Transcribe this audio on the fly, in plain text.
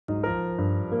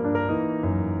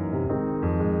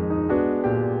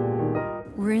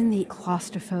We're in the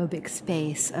claustrophobic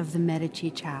space of the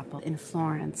Medici Chapel in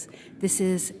Florence. This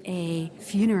is a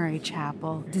funerary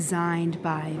chapel designed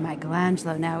by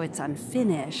Michelangelo. Now it's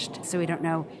unfinished, so we don't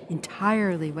know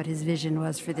entirely what his vision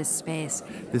was for this space.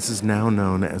 This is now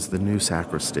known as the new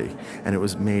Sacristy, and it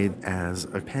was made as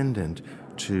a pendant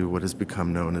to what has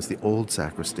become known as the old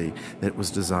sacristy that was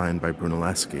designed by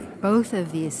Brunelleschi. Both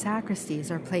of these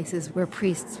sacristies are places where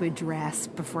priests would dress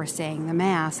before saying the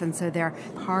Mass, and so they're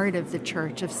part of the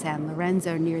church of San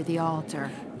Lorenzo near the altar.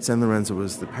 San Lorenzo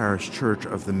was the parish church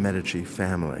of the Medici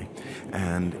family,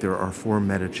 and there are 4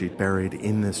 Medici buried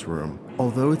in this room.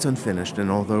 Although it's unfinished, and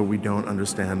although we don't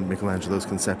understand Michelangelo's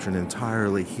conception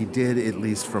entirely, he did, at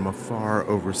least from afar,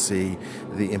 oversee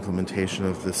the implementation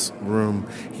of this room.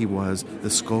 He was the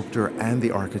sculptor and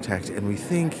the architect, and we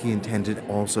think he intended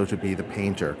also to be the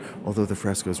painter, although the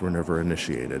frescoes were never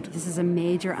initiated. This is a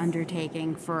major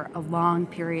undertaking for a long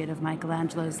period of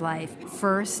Michelangelo's life.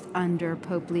 First, under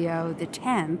Pope Leo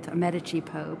X, a Medici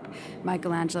pope,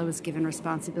 Michelangelo was given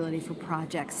responsibility for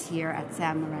projects here at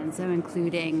San Lorenzo,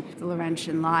 including the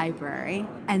Laurentian Library.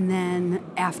 And then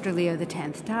after Leo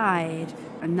X died,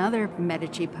 another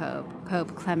Medici pope,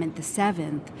 Pope Clement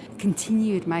VII,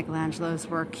 continued Michelangelo's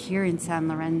work here in San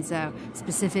Lorenzo,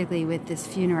 specifically with this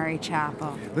funerary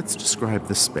chapel. Let's describe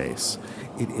the space.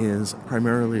 It is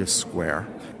primarily a square.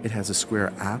 It has a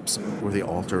square apse where the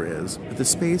altar is. But the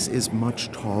space is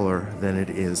much taller than it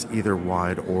is either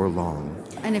wide or long.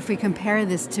 And if we compare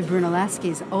this to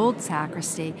Brunelleschi's old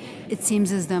sacristy, it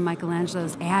seems as though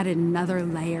Michelangelo's added another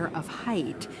layer of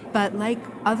height. But like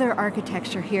other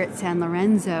architecture here at San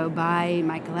Lorenzo by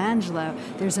Michelangelo,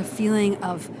 there's a feeling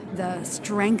of the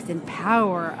strength and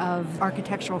power of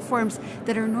architectural forms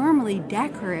that are normally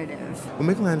decorative. Well,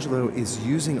 Michelangelo is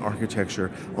using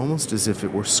architecture almost as if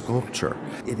it were sculpture.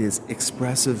 It is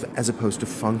expressive as opposed to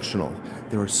functional.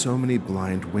 There are so many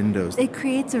blind windows. It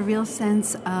creates a real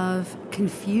sense of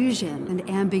confusion and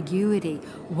ambiguity.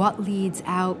 What leads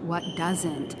out, what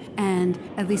doesn't. And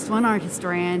at least one art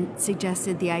historian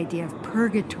suggested the idea of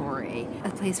purgatory, a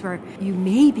place where you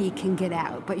maybe can get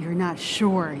out, but you're not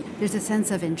sure. There's a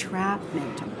sense of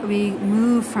entrapment. We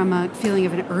move from a feeling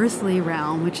of an earthly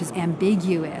realm, which is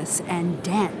ambiguous and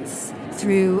dense,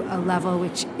 through a level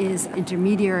which is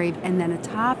intermediary, and then a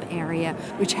top area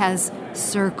which has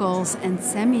circles and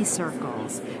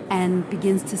semicircles, and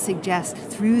begins to suggest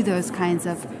through those kinds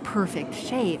of perfect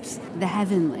shapes the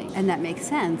heavenly. And that makes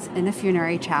sense in a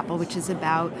funerary chapel, which is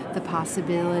about the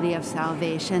possibility of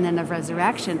salvation and of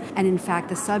resurrection. And in fact,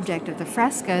 the subject of the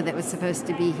fresco that was supposed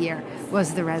to be here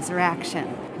was the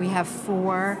resurrection. We have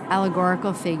 4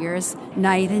 allegorical figures,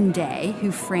 night and day,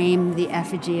 who frame the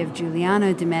effigy of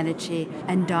Giuliano de' Medici,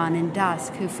 and dawn and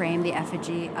dusk, who frame the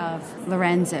effigy of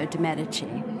Lorenzo de'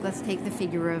 Medici. Let's take the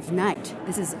figure of night.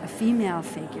 This is a female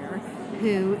figure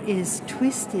who is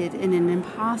twisted in an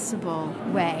impossible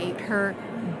way. Her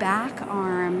back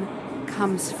arm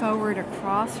comes forward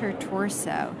across her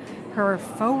torso. Her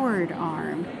forward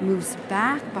arm moves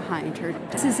back behind her.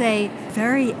 This is a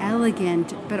very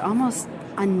elegant but almost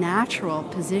unnatural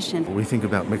position. When we think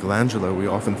about Michelangelo, we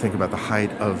often think about the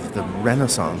height of the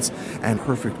Renaissance and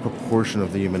perfect proportion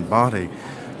of the human body.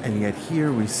 And yet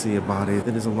here we see a body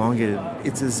that is elongated.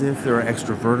 It's as if there are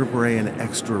extra vertebrae and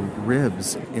extra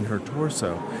ribs in her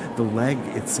torso. The leg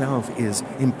itself is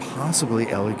impossibly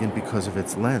elegant because of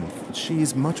its length.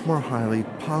 She's much more highly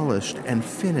polished and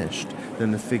finished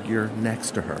than the figure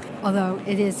next to her. Although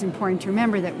it is important to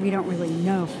remember that we don't really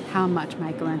know how much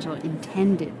Michelangelo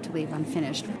intended to leave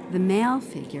unfinished. The male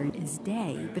figure is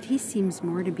day, but he seems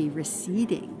more to be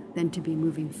receding than to be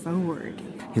moving forward.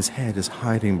 His head is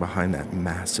hiding behind that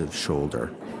massive shoulder.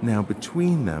 Now,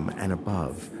 between them and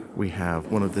above, we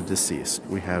have one of the deceased.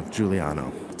 We have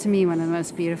Giuliano. To me, one of the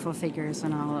most beautiful figures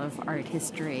in all of art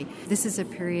history. This is a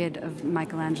period of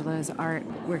Michelangelo's art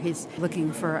where he's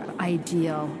looking for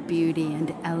ideal beauty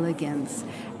and elegance,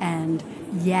 and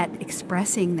yet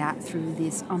expressing that through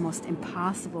these almost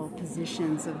impossible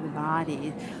positions of the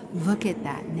body. Look at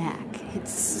that neck.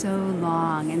 It's so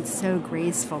long and so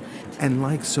graceful. And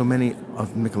like so many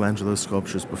of Michelangelo's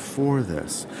sculptures before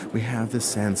this, we have this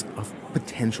sense of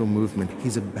potential movement.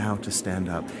 He's about to stand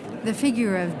up. The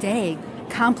figure of day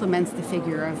complements the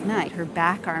figure of night. Her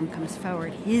back arm comes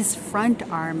forward. His front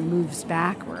arm moves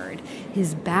backward.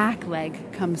 His back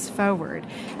leg comes forward.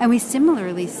 And we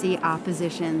similarly see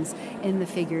oppositions in the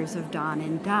figures of dawn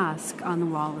and dusk on the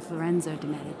wall of Lorenzo de'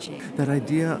 Medici. That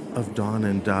idea of dawn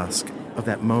and dusk, of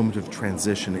that moment of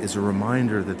transition, is a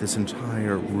reminder that this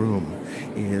entire room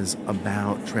is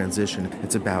about transition.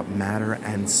 It's about matter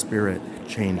and spirit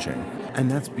changing. And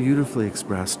that's beautifully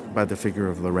expressed by the figure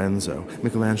of Lorenzo.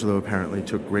 Michelangelo apparently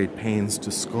took great pains to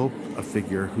sculpt a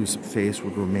figure whose face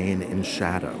would remain in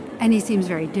shadow. And he seems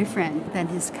very different than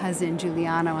his cousin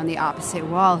Giuliano on the opposite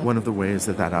wall. One of the ways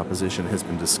that that opposition has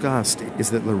been discussed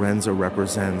is that Lorenzo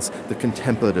represents the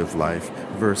contemplative life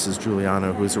versus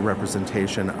Giuliano, who is a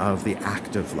representation of the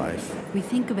active life. We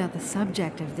think about the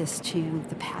subject of this tomb,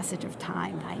 the passage of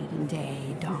time, night and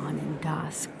day, dawn and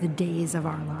dusk, the days of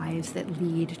our lives that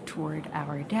lead toward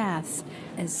our deaths,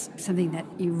 as something that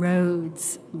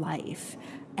erodes life.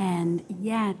 And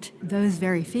yet, those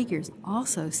very figures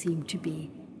also seem to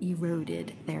be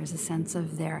eroded. There's a sense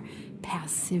of their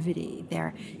passivity,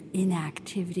 their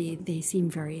inactivity. They seem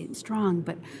very strong,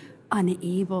 but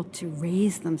unable to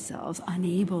raise themselves,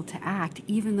 unable to act,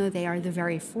 even though they are the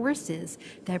very forces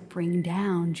that bring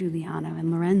down Giuliano and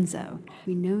Lorenzo.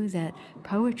 We know that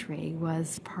poetry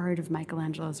was part of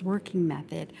Michelangelo's working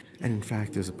method. And in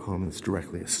fact, there's a poem that's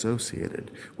directly associated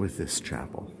with this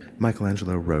chapel.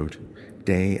 Michelangelo wrote,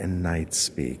 "Day and night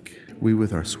speak. We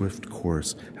with our swift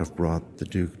course have brought the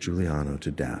Duke Giuliano to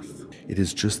death. It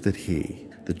is just that he,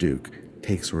 the Duke,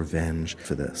 takes revenge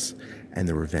for this, and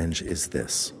the revenge is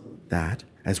this, that,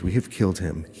 as we have killed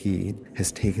him, he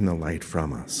has taken the light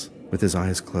from us. With his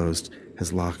eyes closed,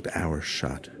 has locked ours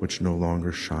shut, which no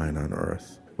longer shine on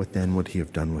earth. What then would he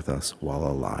have done with us while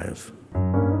alive?"